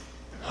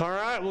All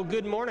right, well,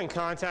 good morning,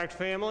 Contact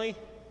family.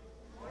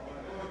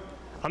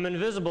 I'm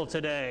invisible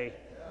today.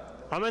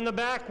 I'm in the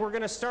back. We're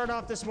going to start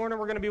off this morning.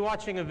 We're going to be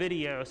watching a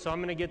video, so I'm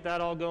going to get that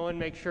all going,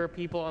 make sure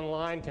people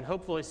online can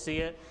hopefully see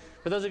it.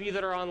 For those of you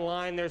that are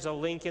online, there's a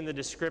link in the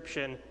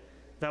description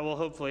that will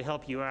hopefully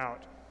help you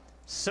out.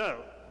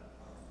 So,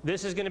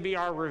 this is going to be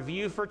our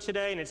review for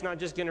today, and it's not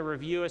just going to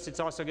review us, it's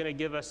also going to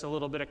give us a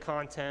little bit of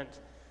content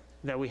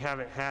that we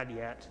haven't had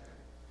yet.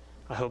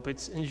 I hope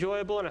it's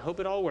enjoyable, and I hope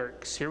it all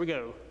works. Here we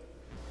go.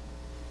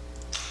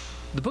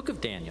 The book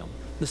of Daniel.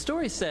 The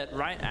story is set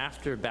right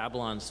after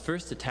Babylon's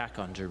first attack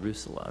on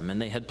Jerusalem,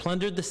 and they had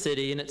plundered the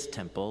city and its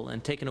temple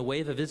and taken a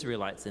wave of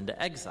Israelites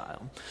into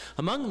exile.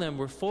 Among them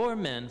were 4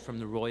 men from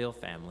the royal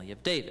family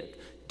of David: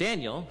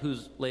 Daniel,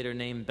 who's later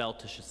named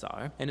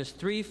Belteshazzar, and his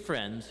 3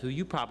 friends who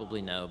you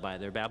probably know by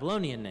their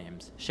Babylonian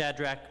names,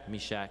 Shadrach,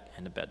 Meshach,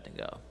 and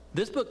Abednego.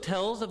 This book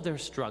tells of their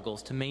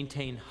struggles to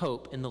maintain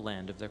hope in the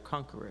land of their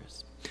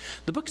conquerors.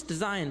 The book's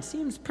design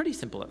seems pretty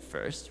simple at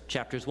first.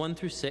 Chapters 1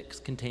 through 6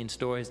 contain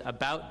stories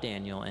about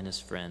Daniel and his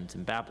friends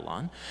in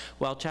Babylon,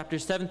 while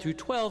chapters 7 through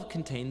 12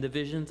 contain the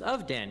visions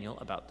of Daniel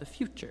about the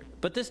future.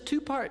 But this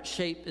 2-part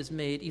shape is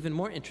made even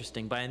more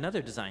interesting by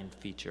another design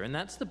feature, and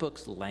that's the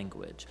book's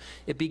language.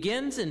 It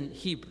begins in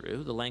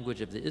Hebrew, the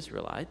language of the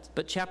Israelites,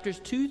 but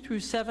chapters 2 through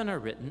 7 are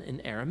written in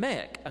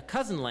Aramaic, a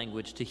cousin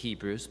language to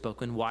Hebrew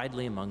spoken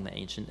widely among the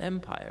ancient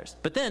empires.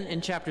 But then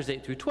in chapters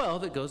 8 through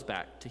 12, it goes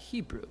back to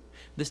Hebrew.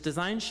 This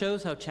design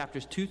shows how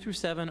chapters 2 through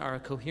 7 are a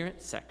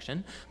coherent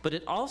section, but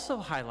it also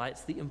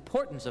highlights the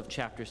importance of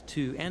chapters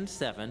 2 and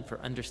 7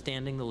 for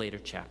understanding the later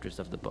chapters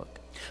of the book.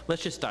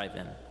 Let's just dive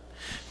in.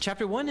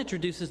 Chapter 1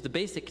 introduces the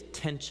basic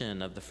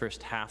tension of the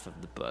first half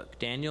of the book.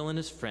 Daniel and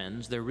his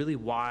friends, they're really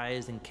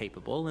wise and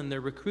capable, and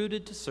they're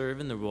recruited to serve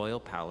in the royal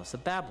palace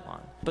of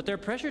Babylon. But they're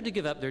pressured to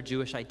give up their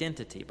Jewish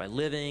identity by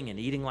living and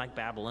eating like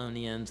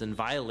Babylonians and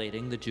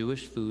violating the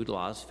Jewish food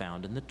laws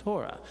found in the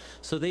Torah.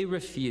 So they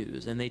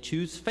refuse, and they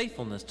choose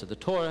faithfulness to the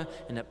Torah,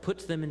 and it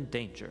puts them in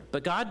danger.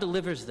 But God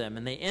delivers them,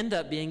 and they end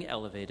up being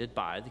elevated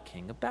by the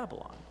king of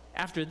Babylon.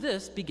 After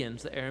this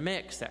begins the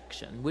Aramaic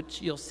section, which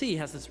you'll see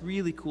has this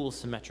really cool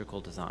symmetrical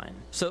design.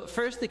 So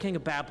first, the king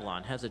of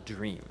Babylon has a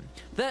dream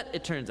that,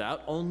 it turns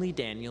out, only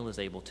Daniel is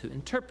able to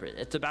interpret.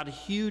 It's about a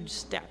huge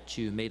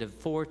statue made of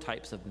 4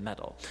 types of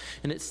metal,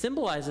 and it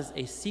symbolizes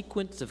a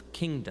sequence of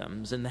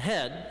kingdoms, and the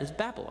head is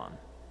Babylon.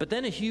 But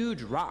then a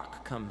huge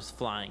rock comes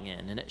flying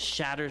in, and it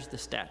shatters the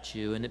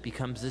statue, and it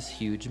becomes this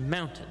huge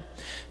mountain.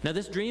 Now,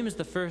 this dream is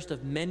the first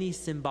of many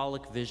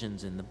symbolic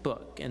visions in the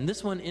book, and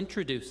this one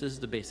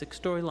introduces the basic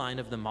storyline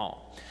of them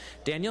all.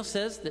 Daniel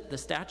says that the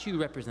statue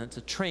represents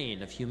a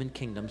train of human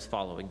kingdoms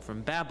following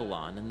from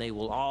Babylon, and they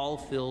will all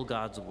fill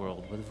God's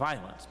world with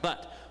violence.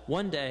 But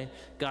one day,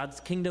 God's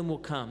kingdom will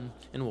come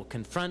and will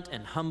confront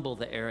and humble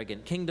the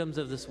arrogant kingdoms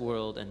of this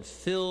world and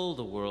fill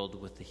the world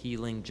with the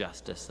healing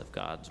justice of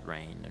God's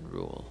reign and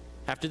rule.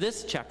 After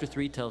this, chapter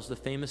 3 tells the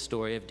famous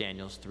story of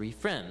Daniel's 3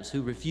 friends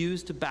who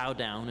refuse to bow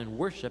down and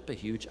worship a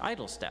huge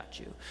idol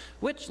statue,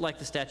 which, like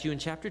the statue in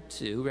chapter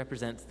 2,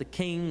 represents the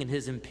king and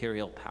his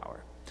imperial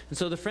power. And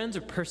so the friends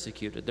are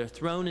persecuted. They're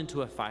thrown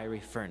into a fiery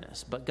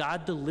furnace, but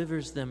God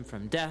delivers them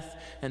from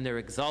death, and they're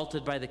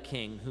exalted by the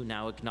king, who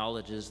now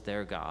acknowledges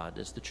their God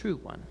as the true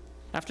one.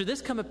 After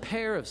this come a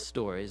pair of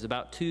stories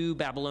about 2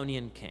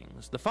 Babylonian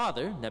kings, the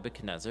father,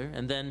 Nebuchadnezzar,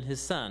 and then his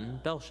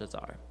son,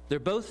 Belshazzar. They're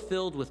both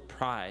filled with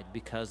pride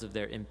because of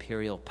their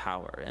imperial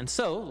power. And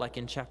so, like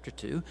in chapter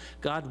 2,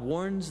 God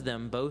warns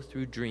them both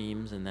through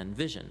dreams and then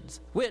visions,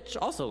 which,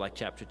 also like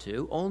chapter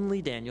 2,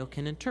 only Daniel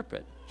can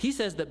interpret. He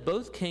says that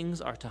both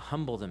kings are to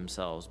humble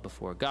themselves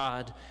before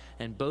God,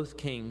 and both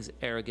kings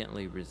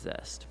arrogantly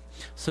resist.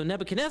 So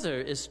Nebuchadnezzar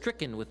is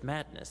stricken with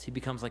madness. He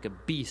becomes like a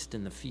beast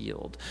in the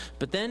field.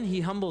 But then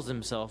he humbles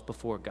himself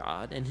before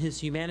God, and his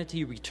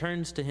humanity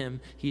returns to him.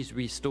 He's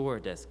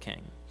restored as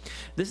king.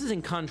 This is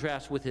in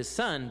contrast with his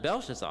son,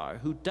 Belshazzar,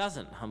 who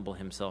doesn't humble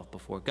himself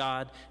before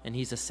God, and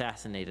he's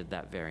assassinated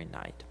that very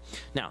night.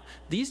 Now,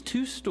 these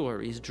 2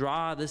 stories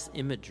draw this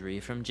imagery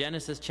from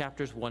Genesis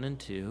chapters 1 and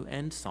 2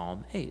 and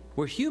Psalm 8,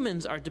 where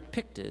humans are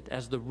depicted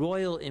as the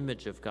royal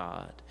image of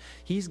God.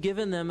 He's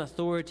given them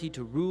authority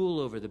to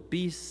rule over the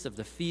beasts of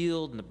the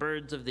field and the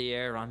birds of the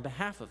air on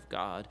behalf of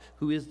God,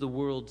 who is the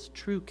world's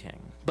true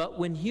king. But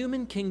when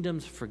human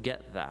kingdoms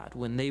forget that,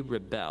 when they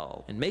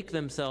rebel and make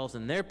themselves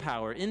and their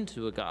power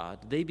into a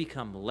God, they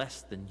become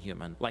less than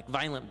human, like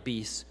violent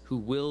beasts who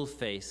will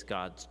face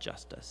God's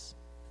justice.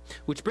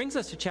 Which brings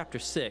us to chapter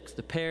 6,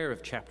 the pair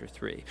of chapter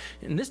 3.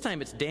 And this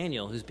time it's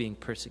Daniel who's being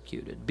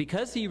persecuted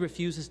because he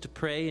refuses to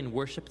pray and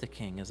worship the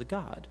king as a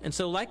god. And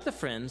so, like the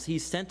friends,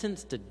 he's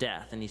sentenced to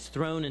death and he's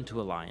thrown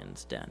into a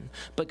lion's den.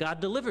 But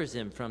God delivers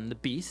him from the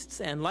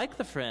beasts, and like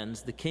the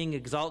friends, the king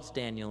exalts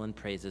Daniel and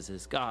praises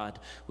his God,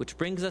 which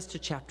brings us to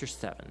chapter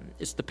 7.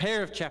 It's the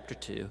pair of chapter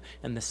 2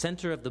 and the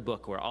center of the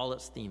book where all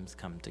its themes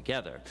come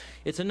together.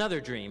 It's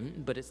another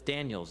dream, but it's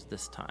Daniel's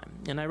this time.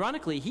 And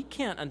ironically, he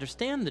can't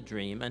understand the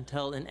dream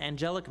until an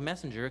angelic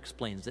messenger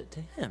explains it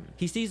to him.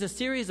 He sees a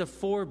series of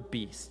 4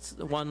 beasts,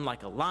 one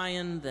like a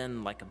lion,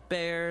 then like a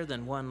bear,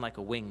 then one like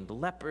a winged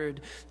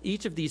leopard,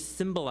 each of these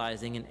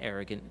symbolizing an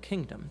arrogant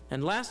kingdom.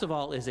 And last of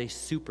all is a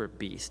super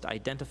beast,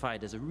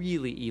 identified as a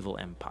really evil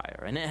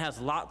empire. And it has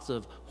lots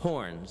of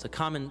horns, a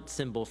common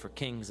symbol for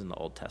kings in the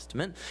Old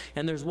Testament.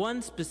 And there's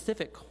one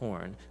specific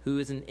horn who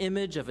is an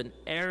image of an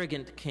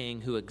arrogant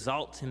king who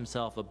exalts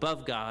himself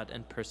above God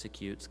and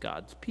persecutes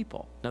God's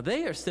people. Now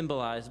they are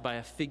symbolized by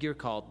a figure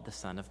called the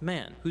Son of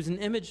Man, who's an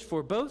image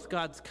for both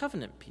God's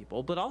covenant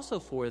people, but also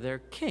for their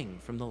king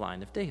from the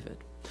line of David.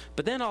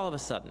 But then all of a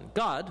sudden,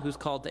 God, who's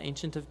called the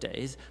Ancient of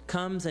Days,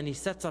 comes and he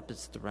sets up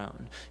his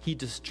throne. He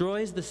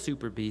destroys the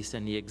super beast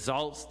and he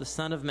exalts the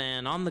Son of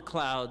Man on the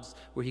clouds,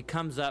 where he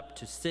comes up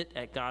to sit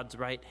at God's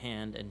right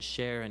hand and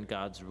share in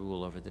God's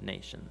rule over the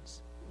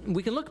nations.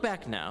 We can look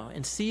back now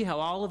and see how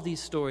all of these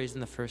stories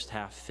in the first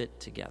half fit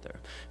together.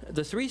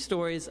 The 3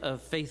 stories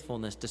of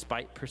faithfulness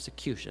despite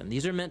persecution.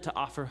 These are meant to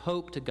offer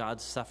hope to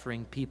God's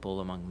suffering people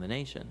among the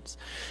nations.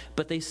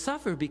 But they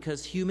suffer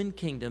because human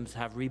kingdoms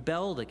have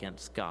rebelled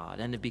against God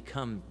and have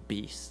become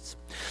beasts.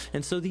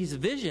 And so these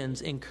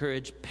visions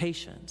encourage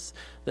patience,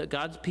 that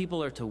God's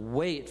people are to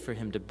wait for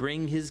him to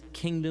bring his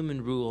kingdom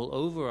and rule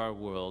over our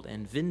world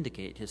and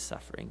vindicate his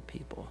suffering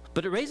people.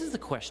 But it raises the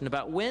question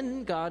about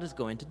when God is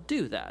going to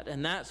do that,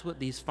 and that's what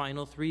these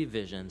final 3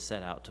 visions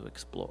set out to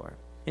explore.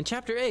 In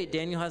chapter 8,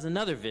 Daniel has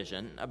another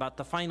vision about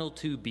the final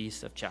 2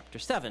 beasts of chapter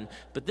 7,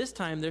 but this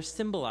time they're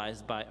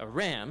symbolized by a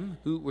ram,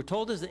 who we're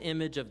told is the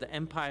image of the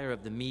empire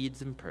of the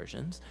Medes and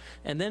Persians,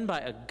 and then by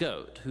a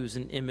goat, who's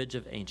an image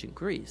of ancient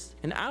Greece.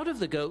 And out of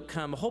the goat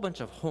come a whole bunch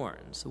of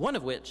horns, one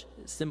of which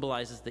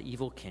symbolizes the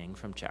evil king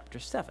from chapter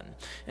 7.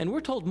 And we're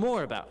told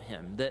more about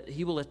him, that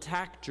he will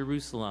attack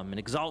Jerusalem and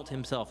exalt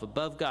himself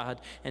above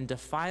God and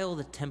defile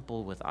the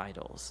temple with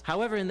idols.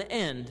 However, in the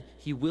end,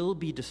 he will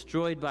be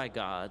destroyed by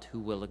God, who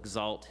will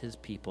exalt his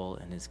people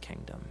and his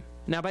kingdom.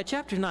 Now, by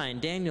chapter 9,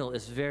 Daniel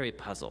is very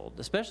puzzled,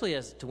 especially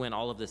as to when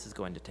all of this is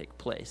going to take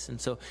place. And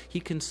so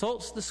he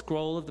consults the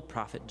scroll of the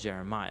prophet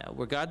Jeremiah,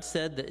 where God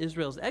said that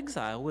Israel's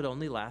exile would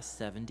only last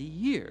 70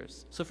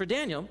 years. So for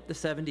Daniel, the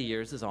 70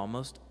 years is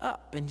almost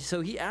up. And so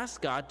he asks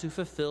God to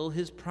fulfill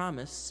his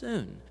promise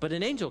soon. But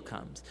an angel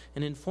comes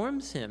and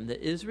informs him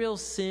that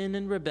Israel's sin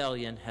and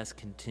rebellion has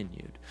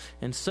continued.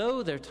 And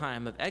so their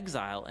time of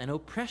exile and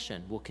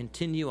oppression will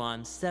continue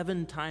on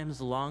 7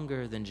 times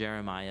longer than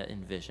Jeremiah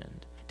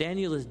envisioned.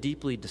 Daniel is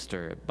deeply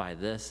disturbed by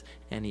this,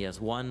 and he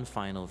has one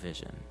final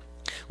vision.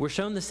 We're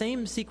shown the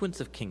same sequence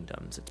of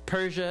kingdoms. It's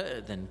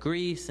Persia, then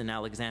Greece, and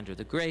Alexander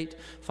the Great,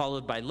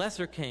 followed by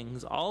lesser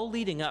kings, all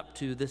leading up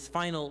to this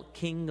final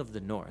king of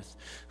the north,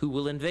 who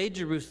will invade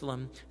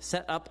Jerusalem,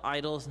 set up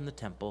idols in the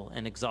temple,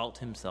 and exalt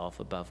himself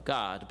above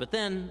God. But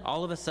then,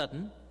 all of a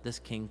sudden, this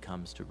king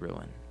comes to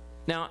ruin.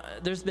 Now,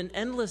 there's been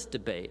endless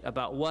debate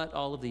about what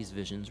all of these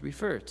visions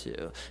refer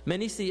to.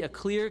 Many see a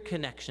clear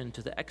connection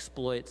to the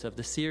exploits of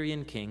the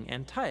Syrian king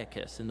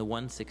Antiochus in the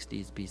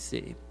 160s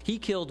BC. He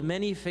killed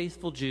many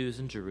faithful Jews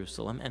in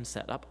Jerusalem and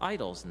set up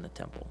idols in the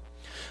temple.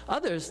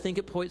 Others think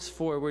it points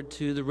forward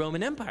to the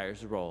Roman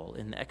Empire's role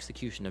in the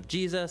execution of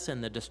Jesus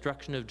and the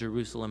destruction of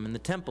Jerusalem and the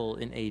temple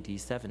in AD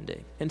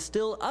 70. And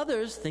still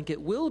others think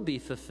it will be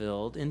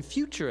fulfilled in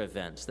future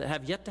events that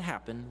have yet to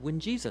happen when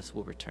Jesus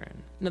will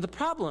return. Now the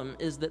problem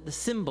is that the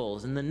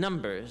symbols and the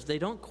numbers, they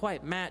don't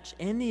quite match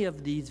any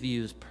of these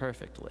views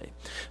perfectly.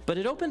 But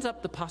it opens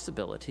up the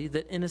possibility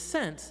that in a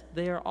sense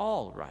they are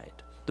all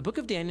right. The book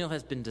of Daniel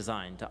has been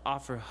designed to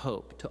offer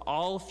hope to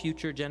all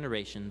future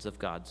generations of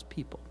God's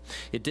people.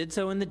 It did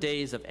so in the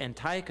days of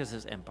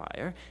Antiochus'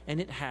 empire, and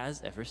it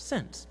has ever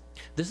since.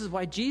 This is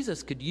why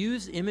Jesus could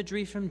use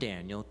imagery from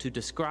Daniel to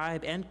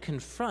describe and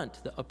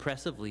confront the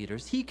oppressive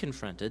leaders he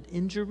confronted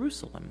in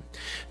Jerusalem.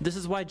 This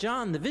is why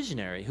John, the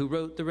visionary who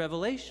wrote the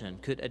Revelation,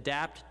 could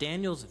adapt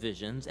Daniel's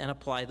visions and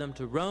apply them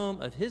to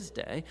Rome of his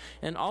day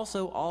and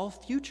also all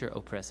future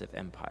oppressive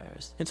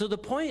empires. And so the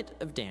point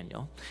of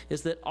Daniel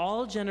is that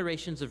all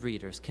generations of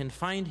readers can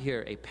find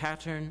here a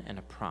pattern and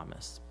a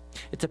promise.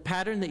 It's a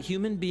pattern that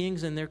human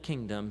beings and their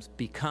kingdoms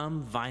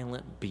become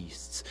violent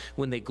beasts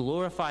when they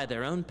glorify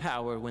their own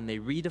power, when they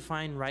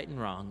redefine right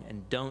and wrong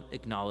and don't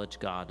acknowledge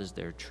God as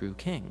their true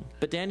king.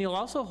 But Daniel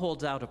also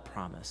holds out a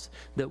promise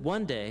that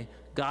one day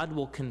God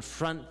will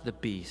confront the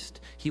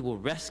beast. He will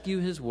rescue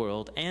his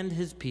world and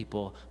his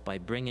people by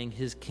bringing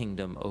his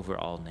kingdom over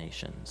all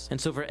nations.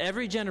 And so for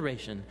every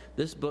generation,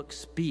 this book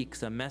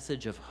speaks a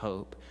message of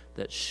hope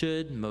that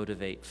should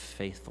motivate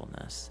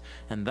faithfulness.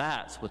 And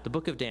that's what the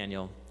book of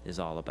Daniel is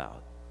all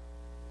about.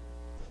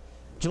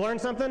 Did you learn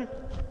something?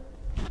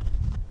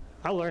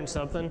 I learned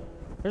something.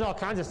 There's all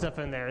kinds of stuff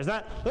in there.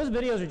 Those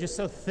videos are just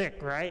so thick,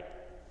 right?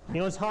 You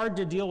know, it's hard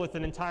to deal with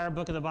an entire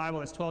book of the Bible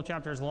that's 12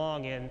 chapters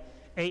long in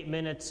 8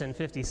 minutes and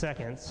 50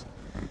 seconds.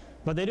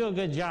 But they do a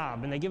good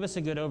job, and they give us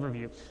a good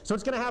overview. So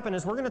what's going to happen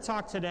is we're going to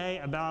talk today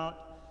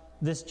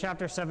about this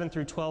chapter 7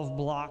 through 12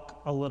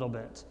 block a little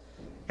bit.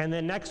 And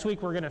then next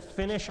week, we're going to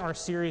finish our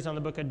series on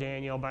the book of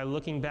Daniel by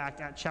looking back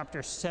at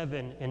chapter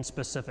 7 in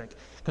specific,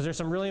 because there's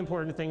some really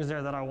important things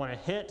there that I want to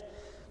hit.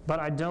 but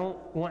I don't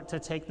want to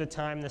take the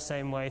time the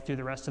same way through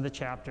the rest of the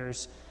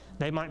chapters.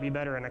 They might be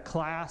better in a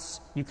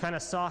class. You kind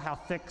of saw how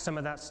thick some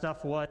of that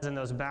stuff was in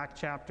those back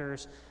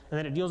chapters, and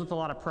then it deals with a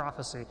lot of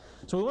prophecy.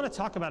 So we want to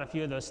talk about a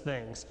few of those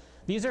things.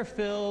 These are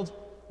filled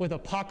with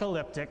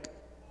apocalyptic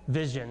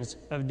visions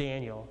of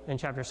Daniel in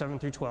chapter 7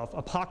 through 12.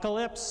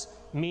 Apocalypse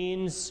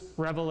means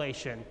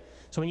revelation.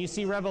 So when you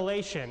see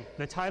revelation,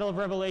 the title of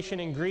revelation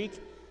in Greek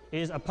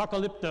is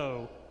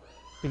apokalypto,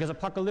 because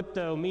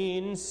apokalypto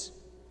means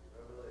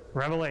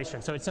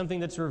revelation. So it's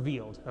something that's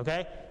revealed,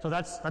 okay? So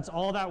that's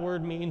all that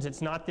word means.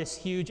 It's not this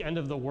huge end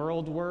of the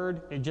world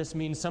word. It just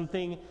means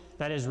something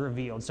that is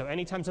revealed. So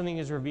anytime something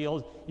is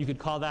revealed, you could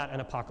call that an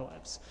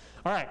apocalypse.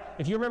 All right,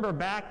 if you remember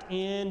back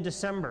in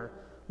December,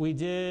 we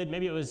did,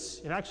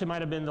 it actually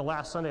might have been the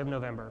last Sunday of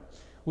November,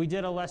 we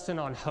did a lesson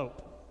on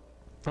hope.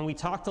 And we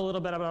talked a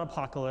little bit about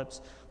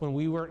apocalypse when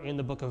we were in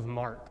the book of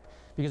Mark,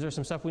 because there's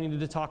some stuff we needed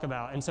to talk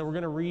about. And so we're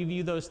going to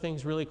review those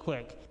things really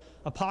quick.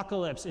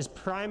 Apocalypse is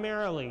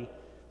primarily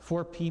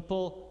for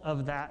people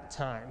of that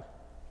time,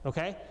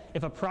 okay?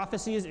 If a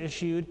prophecy is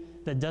issued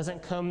that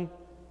doesn't come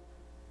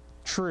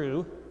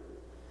true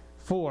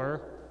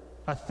for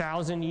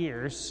 1,000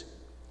 years,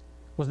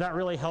 was that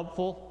really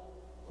helpful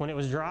when it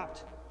was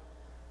dropped?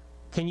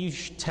 Can you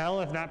tell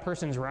if that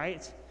person's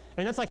right?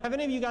 And that's like, have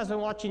any of you guys been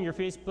watching your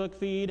Facebook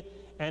feed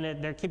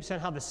and they keep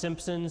saying how the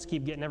Simpsons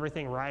keep getting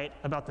everything right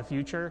about the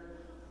future?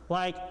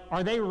 Like,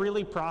 are they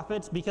really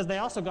prophets? Because they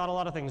also got a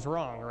lot of things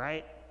wrong,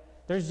 right?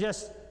 There's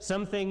just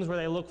some things where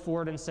they look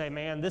forward and say,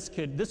 man, this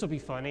will be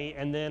funny,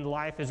 and then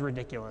life is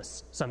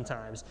ridiculous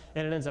sometimes,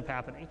 and it ends up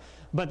happening.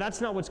 But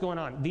that's not what's going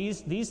on.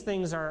 These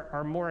things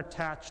are more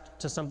attached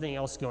to something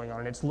else going on,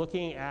 and it's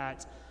looking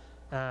at,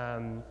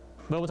 but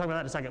we'll talk about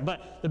that in a second.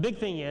 But the big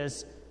thing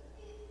is,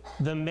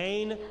 the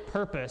main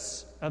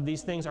purpose of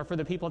these things are for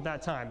the people at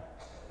that time.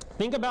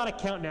 Think about a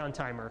countdown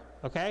timer,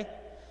 okay?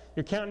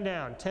 You're counting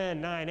down, 10,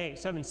 9, 8,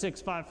 7,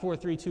 6, 5, 4,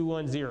 3, 2,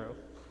 1, 0.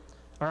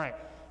 All right,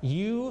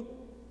 you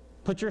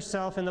put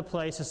yourself in the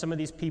place of some of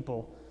these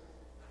people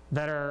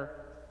that are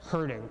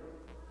hurting.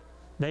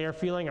 They are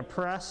feeling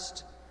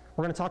oppressed.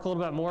 We're going to talk a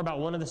little bit more about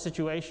one of the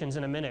situations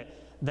in a minute.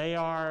 They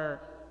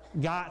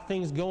got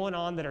things going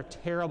on that are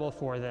terrible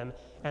for them,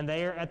 and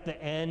they are at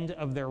the end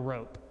of their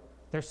rope.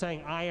 They're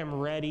saying, I am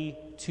ready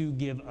to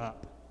give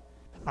up.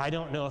 I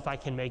don't know if I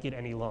can make it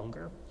any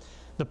longer.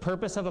 The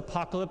purpose of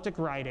apocalyptic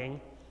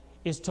writing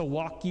is to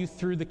walk you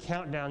through the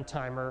countdown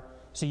timer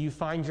so you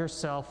find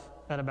yourself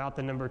at about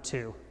the number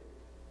 2.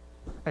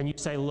 And you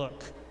say,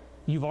 look,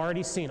 you've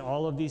already seen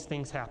all of these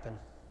things happen.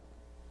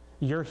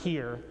 You're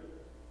here.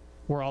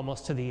 We're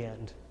almost to the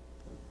end.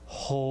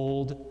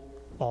 Hold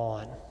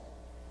on.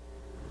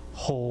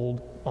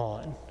 Hold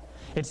on.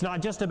 It's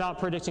not just about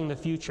predicting the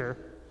future.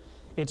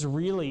 It's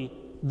really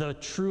the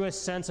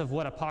truest sense of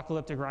what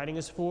apocalyptic writing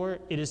is for.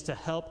 It is to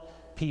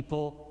help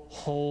people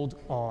hold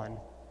on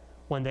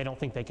when they don't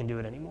think they can do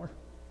it anymore.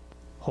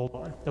 Hold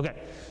on.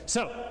 Okay,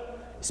 so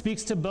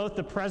speaks to both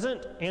the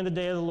present and the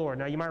day of the Lord.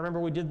 Now, you might remember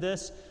we did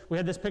this. We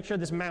had this picture of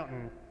this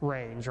mountain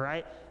range,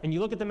 right? And you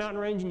look at the mountain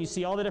range and you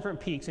see all the different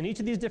peaks. And each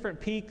of these different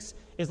peaks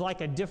is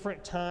like a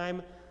different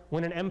time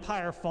when an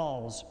empire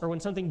falls or when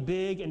something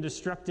big and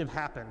destructive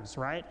happens,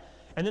 right?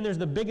 And then there's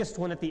the biggest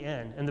one at the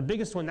end. And the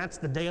biggest one, that's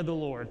the day of the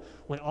Lord,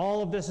 when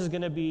all of this is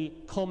going to be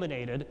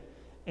culminated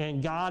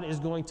and God is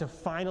going to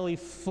finally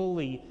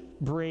fully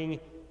bring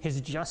his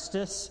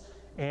justice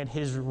and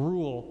his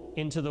rule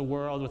into the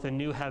world with the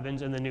new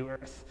heavens and the new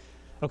earth.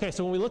 Okay,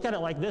 so when we look at it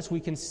like this, we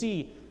can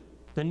see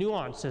the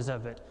nuances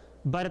of it.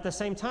 But at the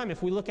same time,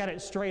 if we look at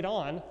it straight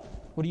on,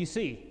 what do you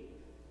see?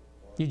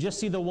 You just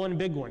see the one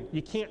big one.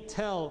 You can't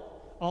tell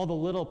all the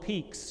little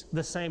peaks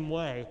the same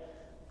way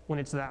when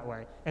it's that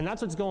way. And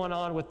that's what's going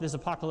on with this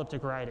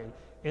apocalyptic writing,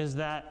 is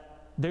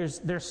that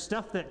there's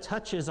stuff that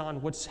touches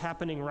on what's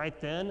happening right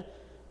then,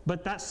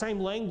 but that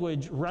same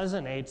language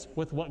resonates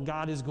with what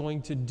God is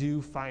going to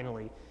do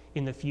finally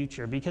in the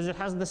future, because it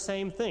has the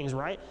same things,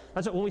 right?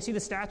 That's what, when we see the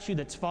statue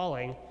that's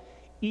falling,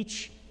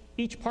 each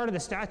part of the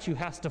statue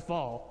has to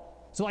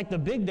fall. So like the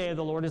big day of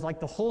the Lord is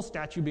like the whole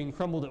statue being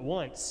crumbled at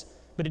once,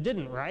 but it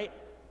didn't, right?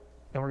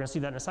 And we're going to see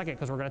that in a second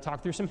because we're going to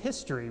talk through some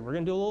history. We're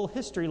going to do a little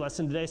history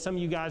lesson today. Some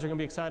of you guys are going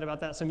to be excited about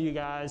that. Some of you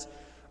guys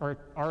are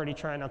already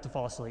trying not to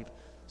fall asleep.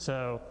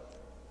 So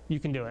you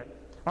can do it.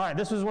 All right,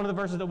 this was one of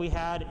the verses that we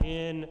had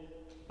in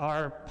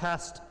our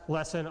past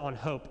lesson on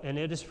hope, and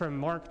it is from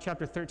Mark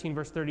chapter 13,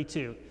 verse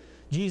 32.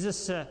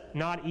 Jesus,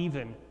 not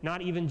even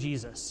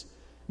Jesus,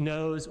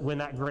 knows when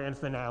that grand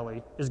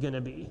finale is going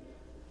to be.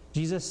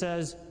 Jesus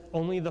says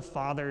only the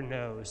Father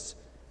knows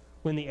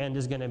when the end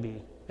is going to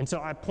be. And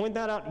so I point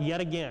that out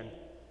yet again.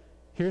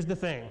 Here's the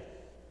thing.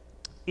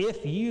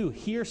 If you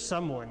hear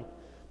someone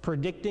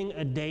predicting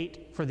a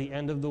date for the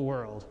end of the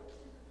world,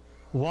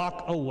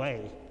 walk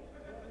away.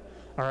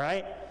 All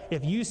right?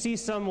 If you see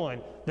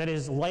someone that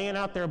is laying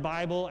out their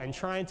Bible and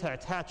trying to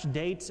attach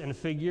dates and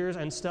figures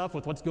and stuff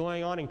with what's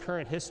going on in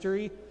current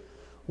history,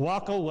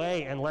 walk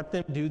away and let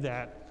them do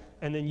that.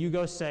 And then you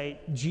go say,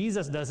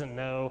 Jesus doesn't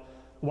know.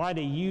 Why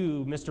do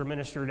you, Mr.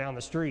 Minister down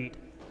the street,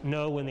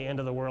 know when the end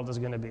of the world is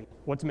going to be.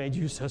 What's made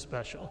you so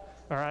special?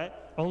 All right?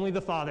 Only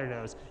the Father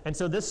knows. And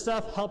so this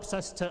stuff helps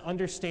us to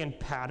understand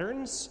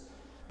patterns,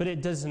 but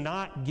it does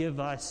not give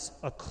us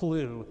a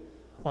clue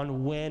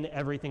on when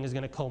everything is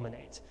going to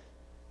culminate.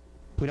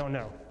 We don't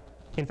know.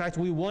 In fact,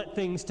 we want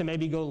things to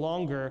maybe go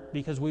longer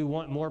because we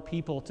want more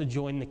people to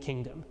join the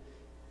kingdom.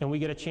 And we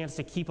get a chance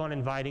to keep on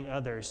inviting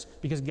others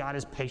because God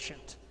is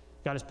patient.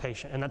 God is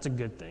patient, and that's a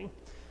good thing.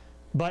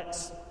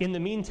 But in the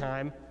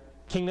meantime,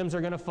 kingdoms are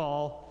going to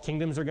fall,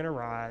 kingdoms are going to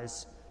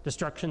rise,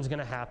 destruction's going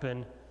to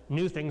happen,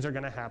 new things are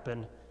going to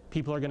happen,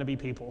 people are going to be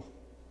people,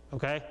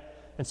 okay?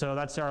 And so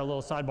that's our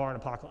little sidebar on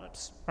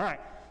apocalypse. All right,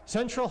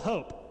 central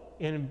hope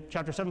in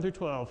chapter 7 through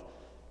 12.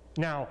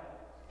 Now,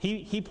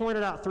 he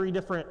pointed out 3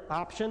 different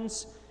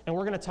options, and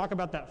we're going to talk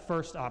about that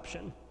first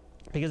option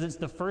because it's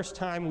the first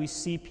time we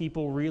see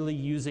people really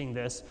using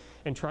this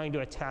and trying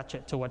to attach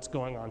it to what's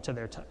going on to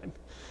their time.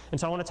 And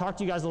so I want to talk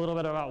to you guys a little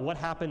bit about what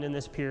happened in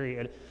this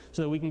period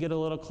so that we can get a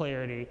little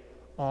clarity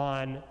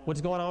on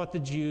what's going on with the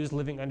Jews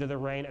living under the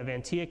reign of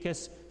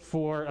Antiochus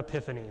IV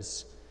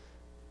Epiphanes.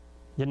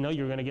 Didn't know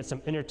you were going to get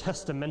some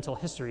intertestamental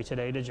history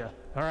today, did you?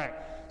 All right.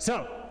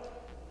 So,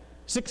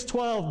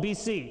 612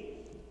 BC,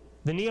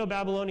 the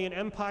Neo-Babylonian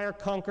Empire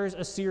conquers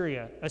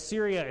Assyria.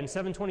 Assyria in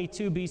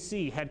 722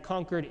 BC had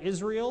conquered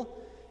Israel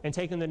and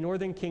taken the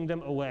northern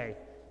kingdom away.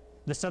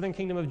 The southern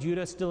kingdom of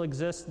Judah still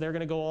exists. They're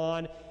going to go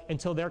on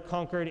until they're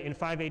conquered in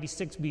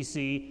 586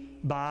 BC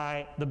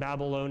by the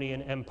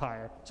Babylonian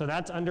Empire. So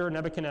that's under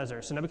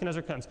Nebuchadnezzar. So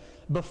Nebuchadnezzar comes.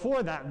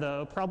 Before that,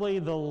 though, probably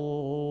the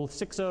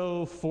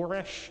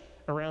 604-ish,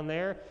 around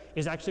there,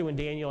 is actually when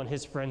Daniel and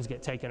his friends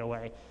get taken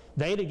away.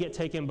 They get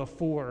taken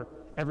before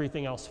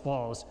everything else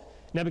falls.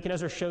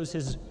 Nebuchadnezzar shows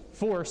his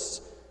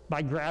force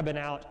by grabbing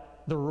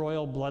out the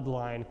royal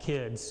bloodline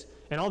kids.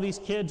 And all these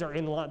kids are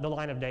in the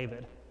line of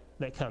David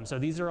that come. So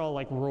these are all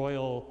like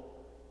royal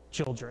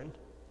children,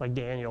 like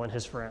Daniel and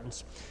his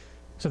friends.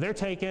 So they're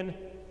taken.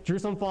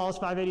 Jerusalem falls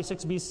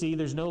 586 BC.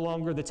 There's no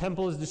longer, the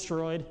temple is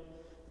destroyed,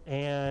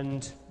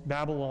 and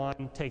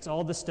Babylon takes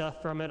all the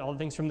stuff from it, all the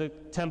things from the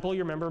temple.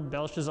 You remember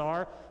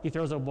Belshazzar? He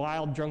throws a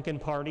wild drunken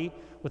party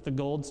with the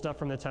gold stuff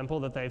from the temple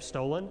that they've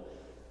stolen.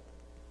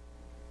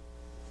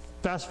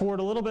 Fast forward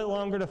a little bit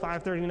longer to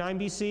 539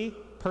 BC,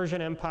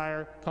 Persian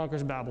Empire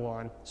conquers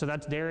Babylon. So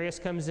that's Darius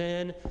comes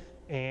in,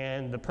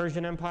 and the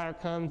Persian Empire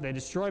comes, they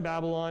destroy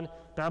Babylon.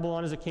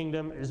 Babylon as a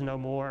kingdom is no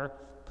more.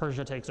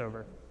 Persia takes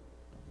over.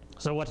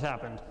 So what's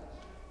happened?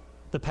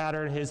 The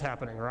pattern is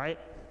happening, right?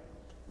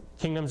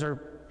 Kingdoms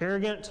are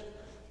arrogant,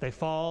 they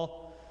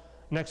fall.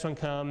 Next one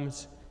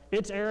comes,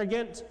 it's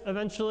arrogant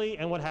eventually,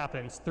 and what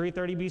happens?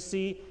 330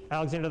 BC,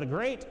 Alexander the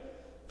Great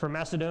from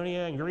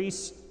Macedonia and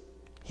Greece,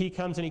 he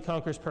comes and he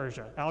conquers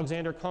Persia.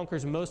 Alexander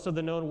conquers most of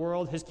the known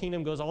world. His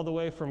kingdom goes all the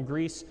way from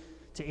Greece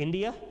to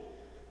India.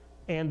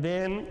 And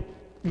then,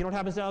 you know what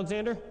happens to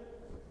Alexander?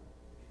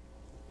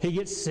 He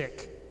gets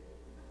sick,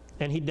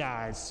 and he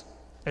dies.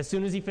 As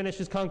soon as he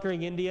finishes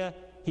conquering India,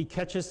 he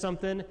catches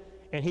something,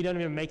 and he doesn't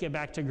even make it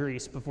back to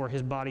Greece before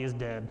his body is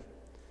dead.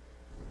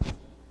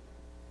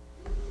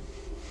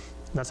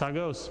 That's how it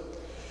goes.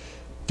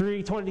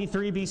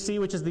 323 BC,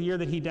 which is the year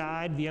that he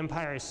died, the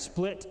empire is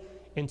split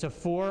into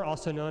 4,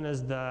 also known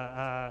as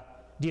the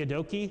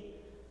Diadochi,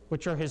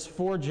 which are his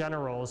 4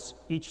 generals,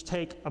 each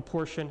take a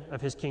portion of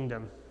his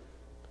kingdom.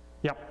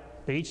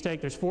 Yep,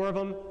 there's 4 of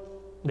them,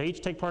 they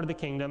each take part of the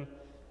kingdom,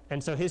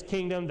 and so his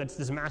kingdom, that's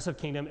this massive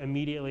kingdom,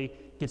 immediately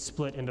gets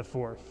split into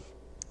 4.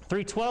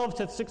 312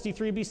 to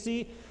 63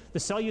 BC, the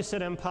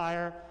Seleucid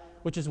Empire,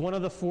 which is one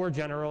of the 4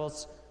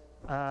 generals,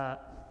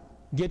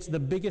 gets the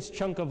biggest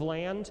chunk of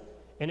land,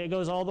 and it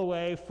goes all the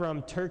way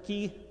from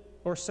Turkey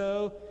or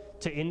so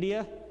to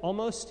India,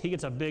 almost. He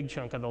gets a big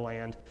chunk of the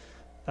land.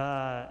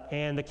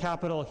 And the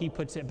capital, he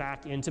puts it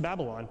back into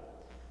Babylon,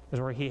 is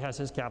where he has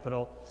his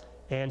capital.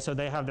 And so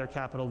they have their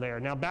capital there.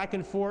 Now, back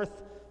and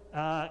forth,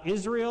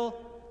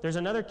 Israel, there's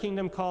another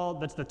kingdom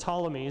that's the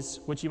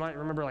Ptolemies, which you might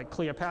remember like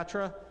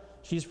Cleopatra.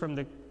 She's from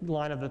the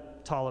line of the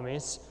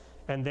Ptolemies,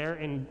 and they're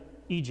in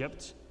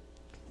Egypt.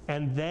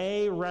 And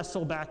they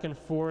wrestle back and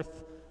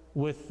forth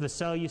with the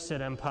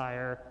Seleucid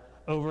Empire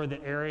over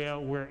the area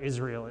where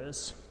Israel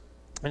is.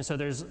 And so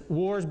there's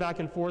wars back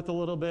and forth a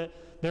little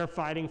bit. They're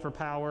fighting for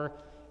power,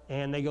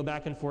 and they go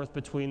back and forth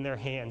between their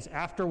hands.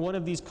 After one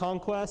of these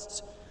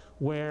conquests,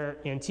 where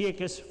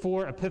Antiochus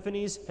IV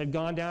Epiphanes had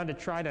gone down to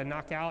try to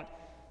knock out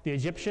the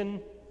Egyptian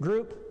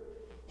group,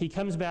 he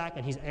comes back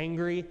and he's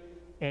angry,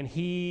 and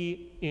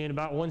he, in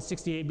about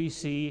 168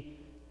 BC,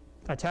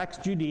 attacks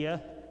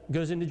Judea,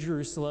 goes into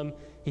Jerusalem,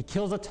 he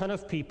kills a ton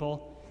of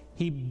people,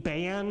 he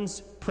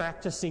bans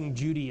practicing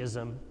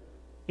Judaism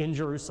in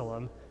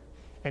Jerusalem,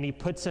 and he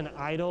puts an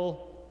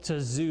idol to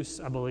Zeus,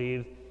 I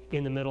believe,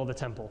 in the middle of the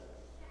temple.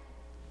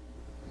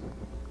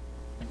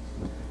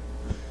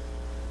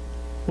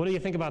 What do you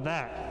think about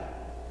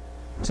that?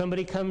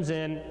 Somebody comes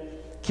in,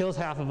 kills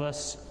half of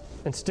us,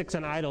 and sticks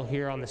an idol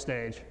here on the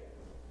stage.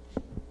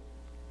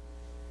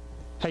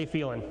 How you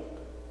feeling?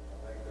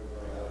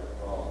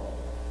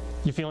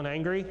 You feeling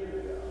angry?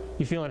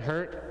 You feeling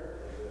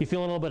hurt? You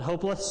feeling a little bit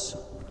hopeless?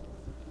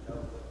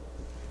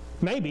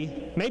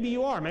 Maybe. Maybe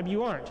you are. Maybe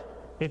you aren't.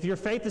 If your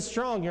faith is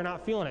strong, you're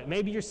not feeling it.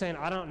 Maybe you're saying,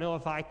 I don't know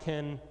if I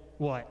can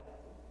what?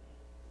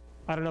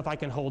 I don't know if I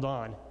can hold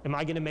on. Am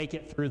I going to make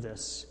it through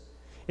this?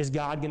 Is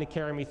God going to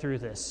carry me through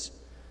this?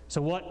 So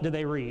what do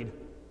they read?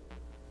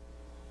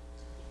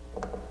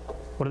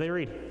 What do they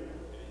read?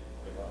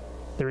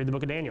 They read the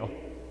book of Daniel.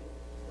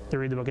 They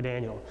read the book of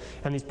Daniel.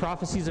 And these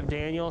prophecies of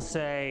Daniel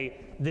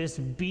say, this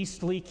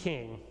beastly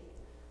king,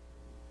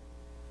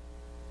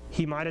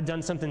 he might have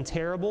done something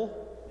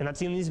terrible, and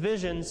that's in these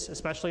visions,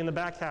 especially in the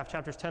back half,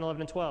 chapters 10,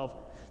 11, and 12.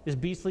 This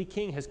beastly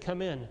king has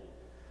come in,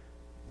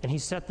 and he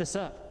set this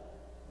up.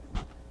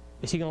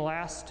 Is he going to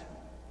last?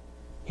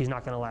 He's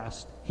not going to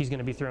last. He's going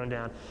to be thrown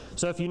down.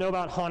 So if you know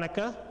about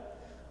Hanukkah,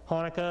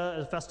 Hanukkah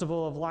is a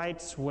festival of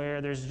lights where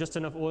there's just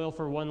enough oil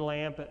for one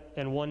lamp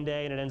and one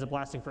day, and it ends up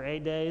lasting for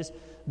 8 days.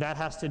 That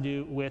has to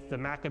do with the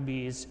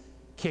Maccabees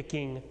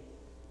kicking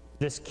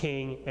this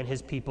king and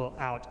his people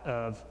out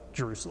of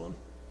Jerusalem.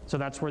 So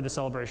that's where the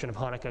celebration of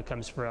Hanukkah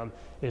comes from,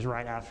 is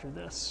right after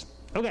this.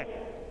 Okay,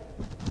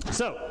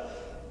 so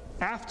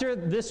after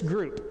this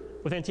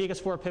group with Antiochus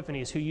IV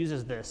Epiphanes who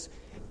uses this,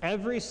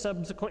 every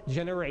subsequent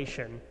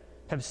generation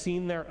have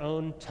seen their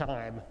own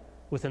time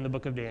within the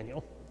book of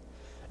Daniel.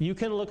 You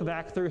can look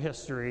back through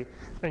history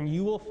and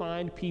you will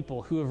find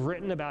people who have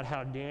written about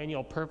how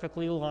Daniel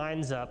perfectly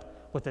lines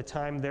up with the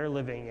time they're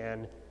living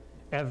in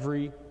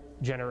every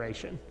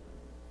generation.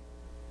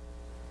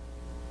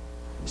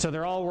 So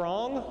they're all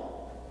wrong,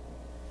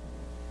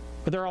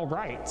 but they're all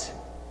right.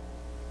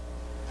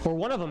 Or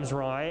one of them's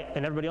right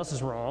and everybody else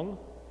is wrong.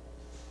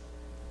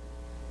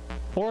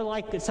 Or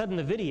like it said in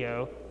the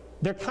video,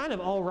 they're kind of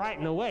all right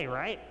in a way,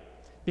 right?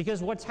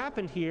 Because what's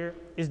happened here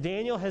is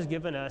Daniel has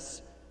given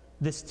us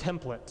this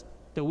template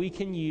that we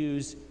can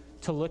use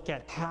to look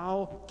at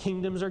how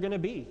kingdoms are going to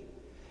be.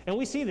 And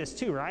we see this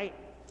too, right?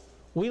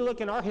 We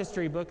look in our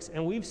history books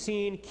and we've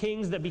seen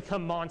kings that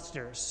become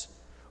monsters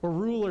or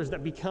rulers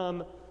that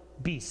become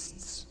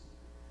beasts.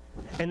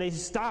 And they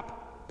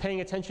stop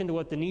paying attention to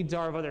what the needs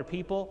are of other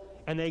people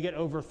and they get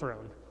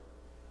overthrown.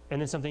 And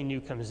then something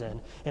new comes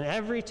in. And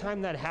every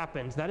time that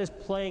happens, that is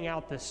playing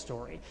out this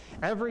story.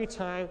 Every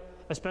time,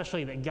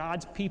 especially that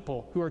God's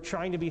people who are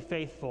trying to be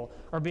faithful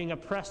are being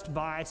oppressed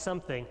by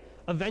something,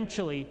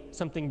 eventually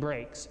something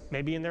breaks.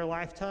 Maybe in their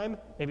lifetime,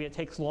 maybe it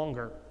takes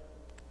longer.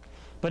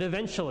 But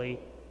eventually,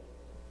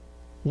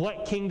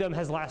 what kingdom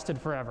has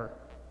lasted forever?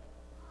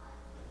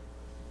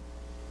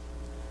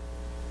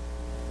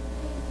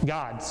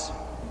 God's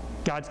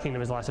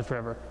kingdom has lasted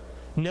forever.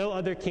 No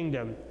other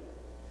kingdom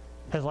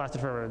has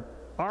lasted forever.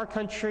 Our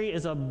country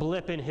is a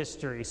blip in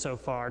history so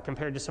far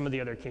compared to some of the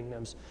other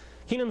kingdoms.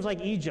 Kingdoms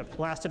like Egypt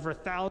lasted for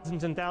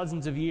thousands and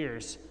thousands of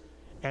years.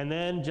 And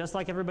then, just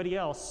like everybody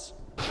else,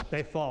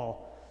 they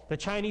fall. The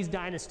Chinese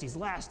dynasties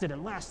lasted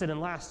and lasted and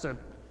lasted.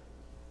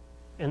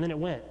 And then it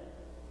went.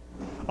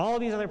 All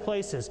these other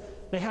places,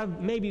 they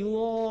have maybe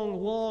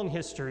long, long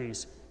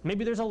histories.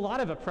 Maybe there's a lot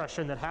of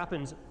oppression that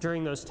happens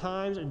during those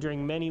times and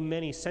during many,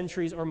 many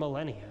centuries or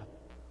millennia.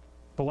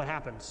 But what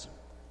happens?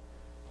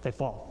 They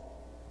fall.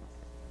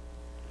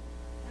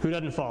 Who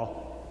doesn't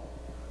fall?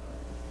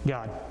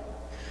 God.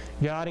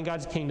 God and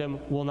God's kingdom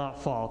will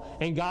not fall.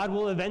 And God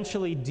will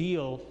eventually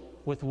deal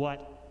with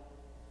what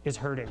is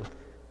hurting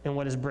and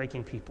what is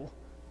breaking people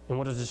and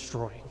what is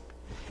destroying.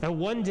 And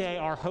one day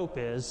our hope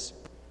is,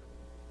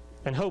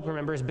 and hope,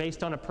 remember, is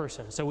based on a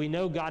person. So we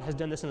know God has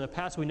done this in the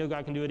past. We know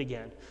God can do it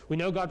again. We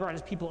know God brought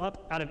his people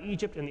up out of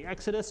Egypt in the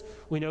Exodus.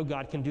 We know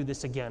God can do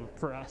this again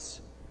for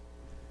us.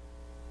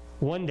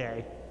 One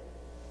day,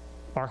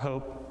 our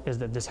hope is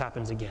that this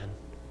happens again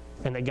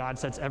and that God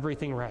sets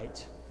everything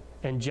right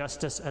and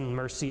justice and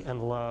mercy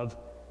and love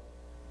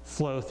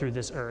flow through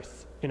this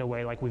earth in a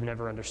way like we've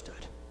never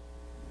understood.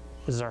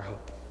 This is our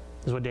hope.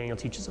 This is what Daniel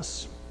teaches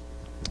us.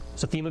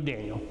 It's the theme of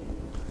Daniel.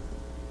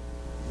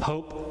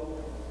 Hope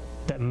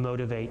that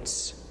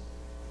motivates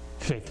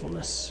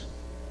faithfulness.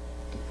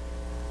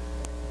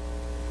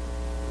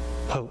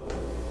 Hope.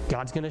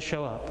 God's going to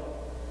show up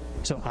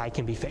so I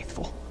can be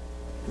faithful.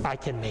 I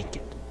can make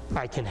it.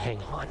 I can hang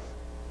on.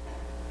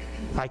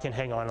 I can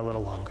hang on a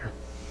little longer.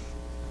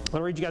 I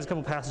want to read you guys a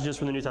couple passages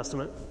from the New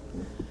Testament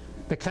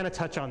that kind of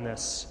touch on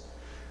this,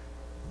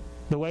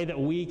 the way that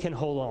we can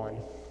hold on.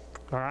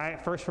 All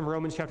right, first from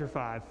Romans chapter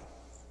 5.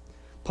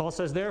 Paul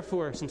says,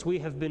 therefore, since we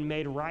have been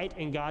made right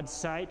in God's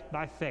sight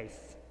by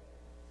faith,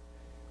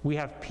 we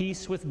have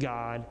peace with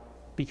God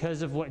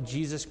because of what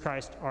Jesus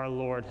Christ our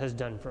Lord has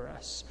done for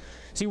us.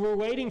 See, we're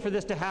waiting for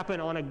this to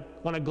happen on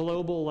a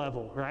global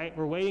level, right?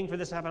 We're waiting for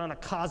this to happen on a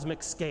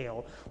cosmic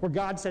scale where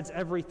God sets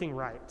everything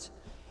right.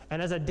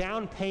 And as a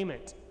down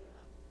payment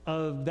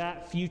of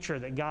that future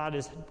that God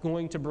is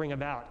going to bring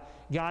about,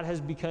 God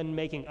has begun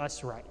making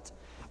us right.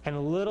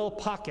 And little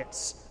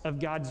pockets of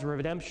God's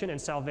redemption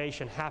and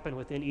salvation happen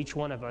within each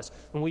one of us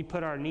when we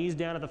put our knees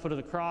down at the foot of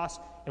the cross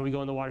and we go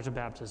in the waters of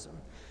baptism.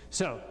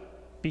 So,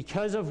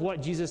 because of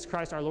what Jesus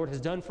Christ our Lord has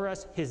done for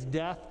us, his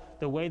death,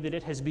 the way that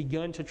it has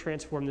begun to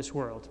transform this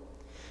world.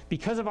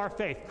 Because of our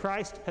faith,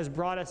 Christ has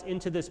brought us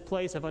into this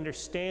place of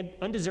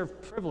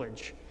undeserved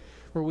privilege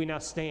where we now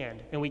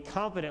stand, and we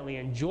confidently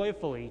and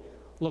joyfully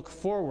look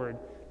forward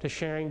to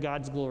sharing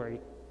God's glory.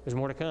 There's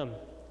more to come.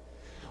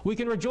 We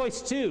can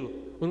rejoice too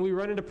when we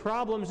run into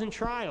problems and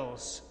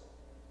trials,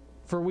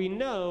 for we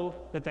know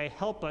that they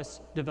help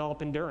us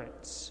develop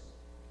endurance.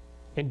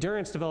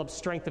 Endurance develops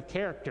strength of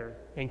character,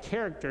 and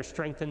character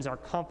strengthens our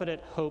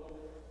confident hope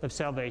of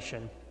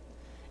salvation.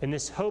 And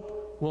this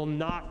hope will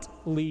not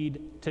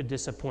lead to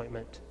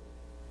disappointment.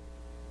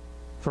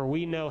 For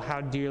we know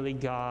how dearly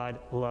God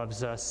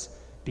loves us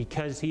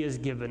because he has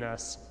given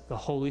us the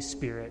Holy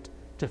Spirit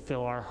to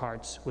fill our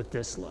hearts with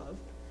this love.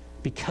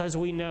 Because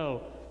we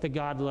know that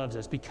God loves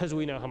us, because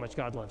we know how much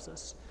God loves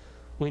us,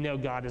 we know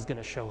God is going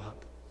to show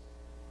up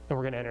and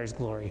we're going to enter his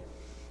glory.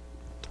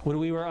 When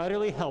we were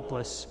utterly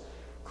helpless,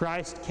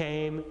 Christ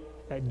came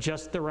at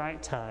just the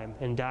right time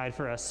and died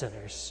for us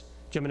sinners.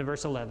 Jump into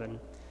verse 11.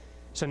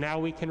 So now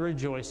we can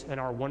rejoice in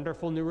our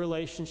wonderful new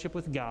relationship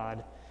with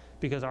God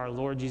because our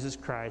Lord Jesus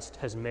Christ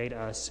has made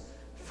us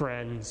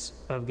friends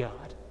of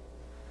God.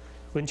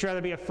 Wouldn't you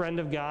rather be a friend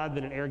of God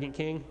than an arrogant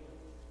king?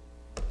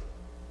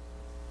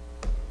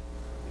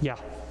 Yeah.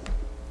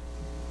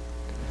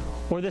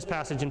 Or this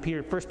passage in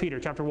 1 Peter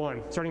chapter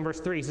 1, starting verse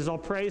 3, says, "All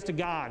praise to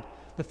God,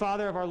 the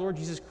Father of our Lord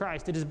Jesus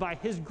Christ. It is by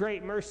his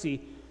great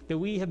mercy that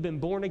we have been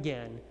born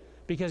again,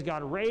 because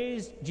God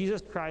raised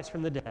Jesus Christ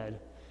from the dead.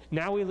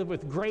 Now we live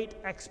with great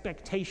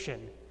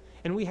expectation,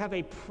 and we have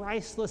a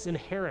priceless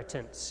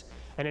inheritance,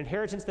 an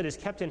inheritance that is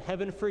kept in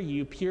heaven for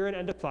you, pure and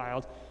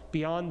undefiled,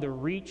 beyond the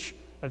reach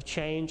of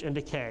change and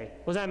decay."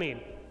 What does that mean?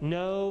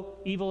 No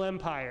evil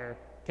empire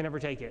can ever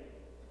take it.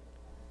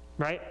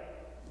 Right?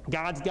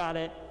 God's got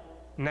it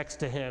next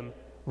to him,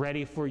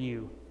 ready for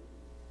you.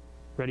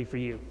 Ready for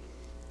you.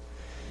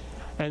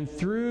 And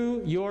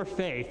through your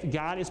faith,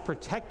 God is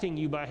protecting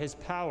you by his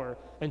power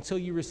until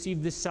you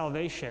receive this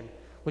salvation,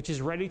 which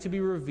is ready to be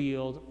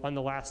revealed on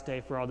the last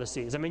day for all to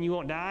see. Does that mean you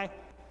won't die?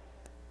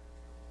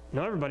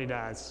 No, everybody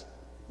dies.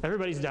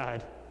 Everybody's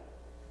died.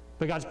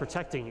 But God's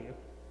protecting you.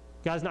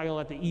 God's not going to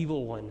let the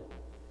evil one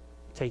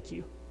take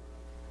you.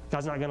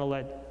 God's not going to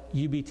let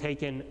you be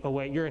taken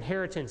away. Your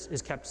inheritance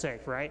is kept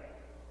safe, right?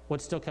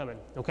 What's still coming?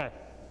 Okay.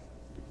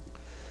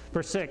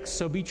 Verse 6,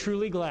 "So be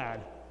truly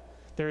glad.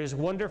 There is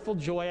wonderful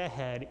joy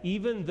ahead,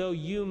 even though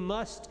you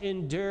must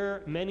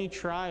endure many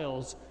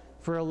trials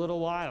for a little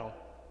while."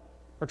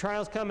 Are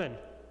trials coming?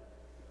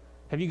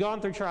 Have you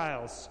gone through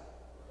trials?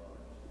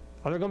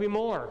 Are there going to be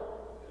more?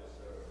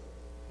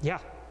 Yeah.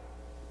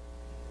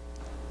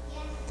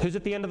 Who's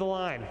at the end of the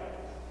line?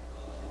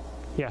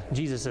 Yeah,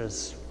 Jesus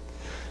is.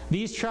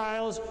 "These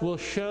trials will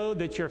show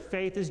that your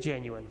faith is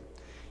genuine.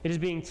 It is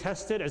being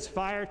tested as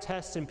fire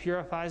tests and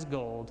purifies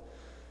gold,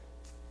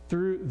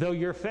 though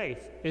your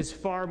faith is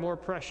far more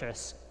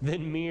precious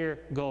than mere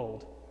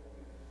gold."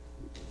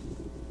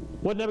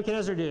 What did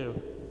Nebuchadnezzar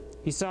do?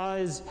 He saw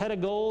his head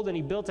of gold and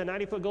he built a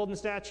 90-foot golden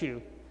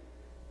statue.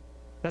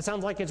 That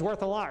sounds like it's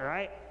worth a lot,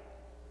 right?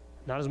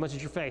 Not as much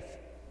as your faith.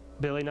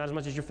 Billy, not as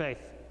much as your faith.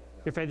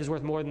 Your faith is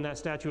worth more than that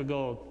statue of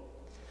gold.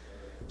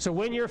 So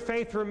when your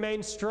faith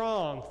remains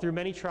strong through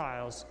many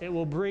trials, it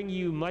will bring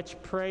you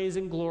much praise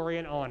and glory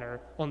and honor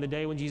on the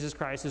day when Jesus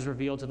Christ is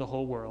revealed to the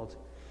whole world.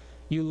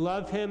 You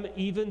love him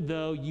even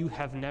though you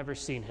have never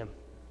seen him.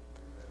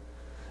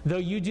 Though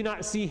you do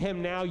not see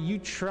him now, you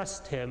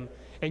trust him,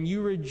 and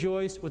you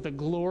rejoice with a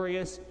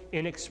glorious,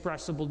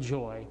 inexpressible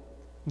joy.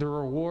 The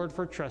reward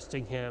for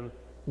trusting him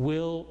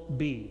will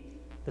be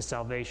the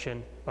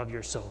salvation of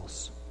your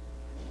souls.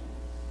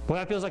 Well,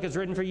 that feels like it's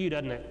written for you,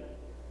 doesn't it?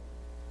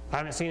 I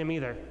haven't seen him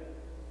either.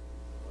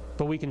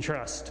 But we can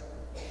trust.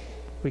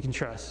 We can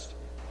trust.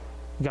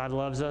 God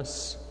loves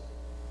us.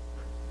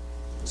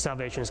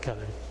 Salvation is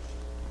coming.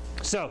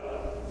 So,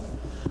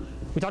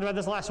 we talked about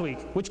this last week.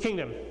 Which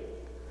kingdom?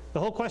 The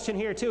whole question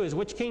here, too, is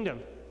which kingdom?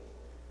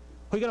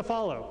 Who are you going to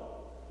follow?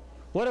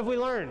 What have we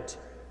learned?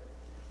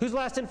 Who's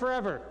lasting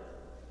forever?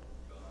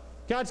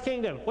 God's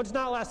kingdom. What's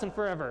not lasting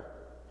forever?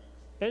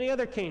 Any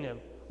other kingdom.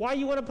 Why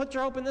you want to put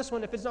your hope in this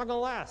one if it's not going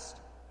to last?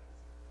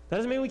 That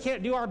doesn't mean we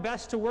can't do our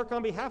best to work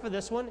on behalf of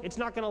this one. It's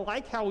not going to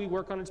like how we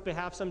work on its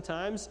behalf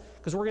sometimes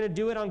because we're going to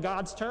do it on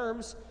God's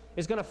terms.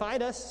 It's going to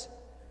fight us.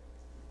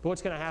 But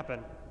what's going to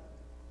happen?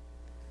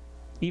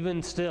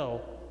 Even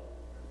still,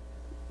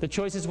 the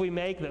choices we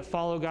make that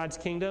follow God's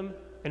kingdom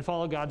and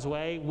follow God's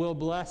way will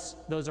bless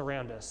those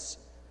around us,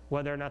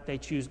 whether or not they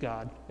choose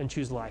God and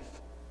choose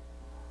life.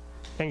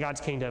 And God's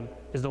kingdom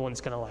is the one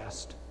that's going to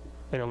last,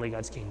 and only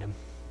God's kingdom.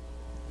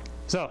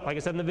 So, like I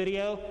said in the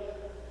video,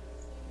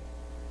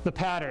 the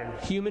pattern,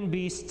 human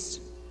beings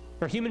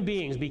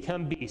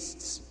become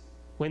beasts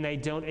when they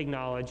don't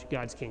acknowledge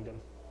God's kingdom.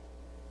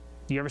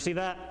 Do you ever see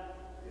that?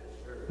 Yes,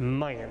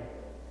 sir.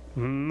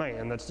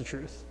 Man, that's the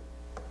truth.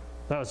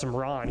 That was some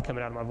Ron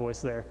coming out of my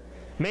voice there.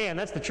 Man,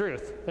 that's the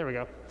truth. There we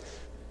go.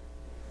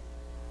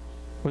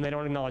 When they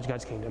don't acknowledge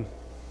God's kingdom.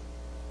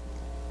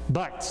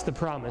 But the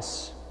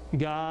promise,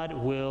 God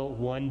will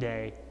one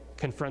day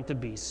confront the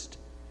beast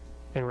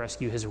and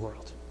rescue his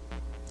world.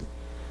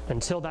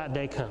 Until that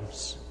day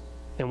comes,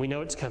 and we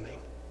know it's coming,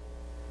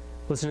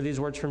 listen to these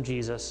words from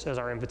Jesus as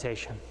our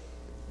invitation.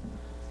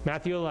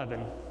 Matthew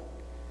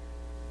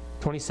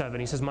 11:27,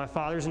 he says, "My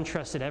Father's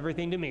entrusted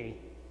everything to me.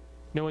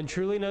 No one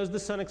truly knows the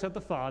Son except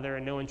the Father,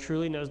 and no one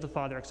truly knows the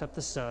Father except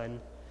the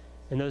Son,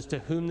 and those to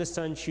whom the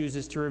Son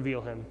chooses to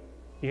reveal him."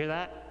 You hear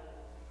that?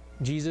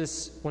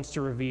 Jesus wants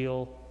to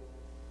reveal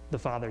the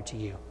Father to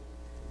you.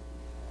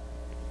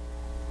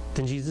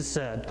 Then Jesus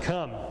said,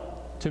 "Come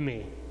to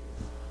me,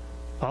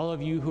 all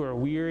of you who are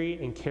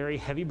weary and carry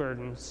heavy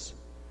burdens,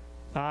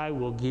 I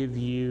will give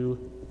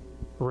you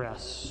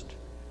rest."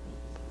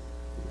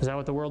 Is that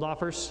what the world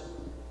offers?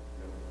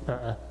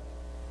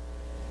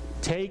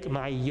 "Take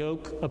my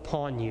yoke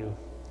upon you.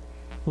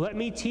 Let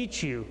me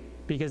teach you,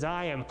 because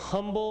I am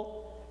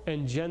humble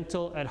and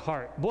gentle at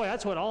heart." Boy,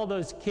 that's what all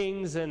those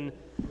kings and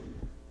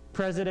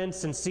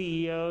presidents and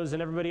CEOs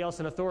and everybody else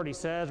in authority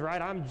says,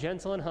 right? I'm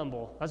gentle and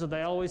humble. That's what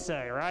they always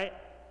say, right?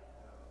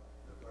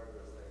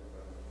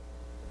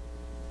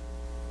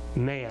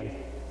 Man,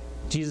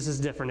 Jesus is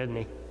different, isn't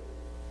he?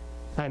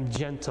 I'm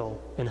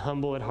gentle and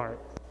humble at heart.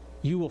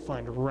 You will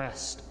find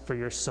rest for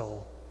your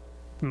soul.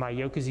 My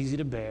yoke is easy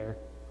to bear,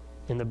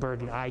 and the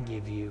burden I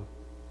give you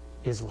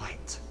is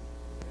light.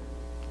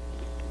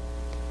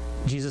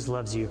 Jesus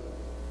loves you.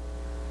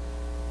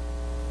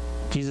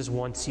 Jesus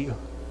wants you.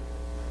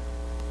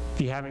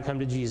 If you haven't come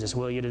to Jesus,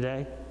 will you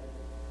today?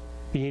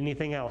 If you need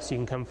anything else, you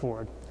can come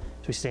forward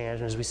as we stand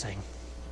and as we sing.